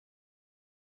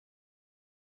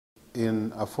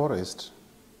in a forest,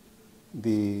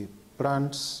 the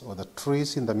plants or the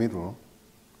trees in the middle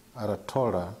are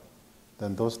taller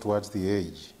than those towards the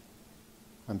edge.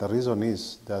 And the reason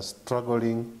is they're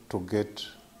struggling to get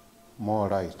more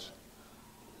light.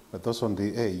 But those on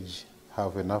the edge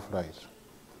have enough light.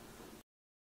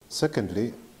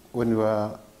 Secondly, when we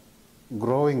are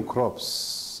growing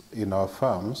crops in our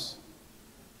farms,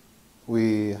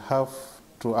 we have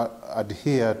to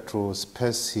adhere to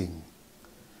spacing.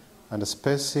 And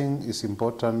spacing is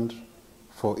important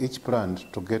for each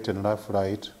plant to get enough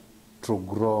light to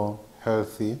grow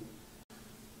healthy.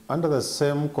 Under the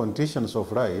same conditions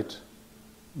of light,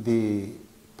 the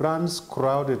plants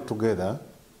crowded together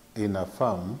in a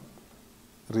farm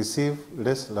receive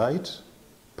less light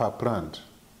per plant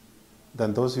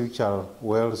than those which are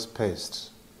well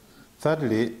spaced.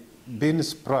 Thirdly, bean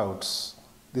sprouts.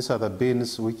 These are the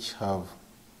beans which have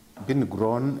been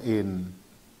grown in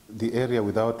the area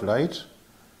without light,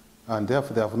 and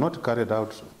therefore they have not carried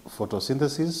out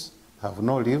photosynthesis, have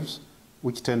no leaves,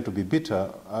 which tend to be bitter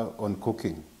on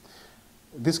cooking.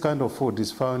 This kind of food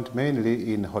is found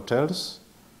mainly in hotels,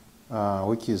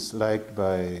 which is liked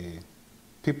by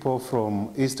people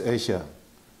from East Asia.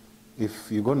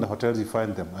 If you go in the hotels, you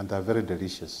find them, and they're very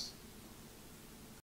delicious.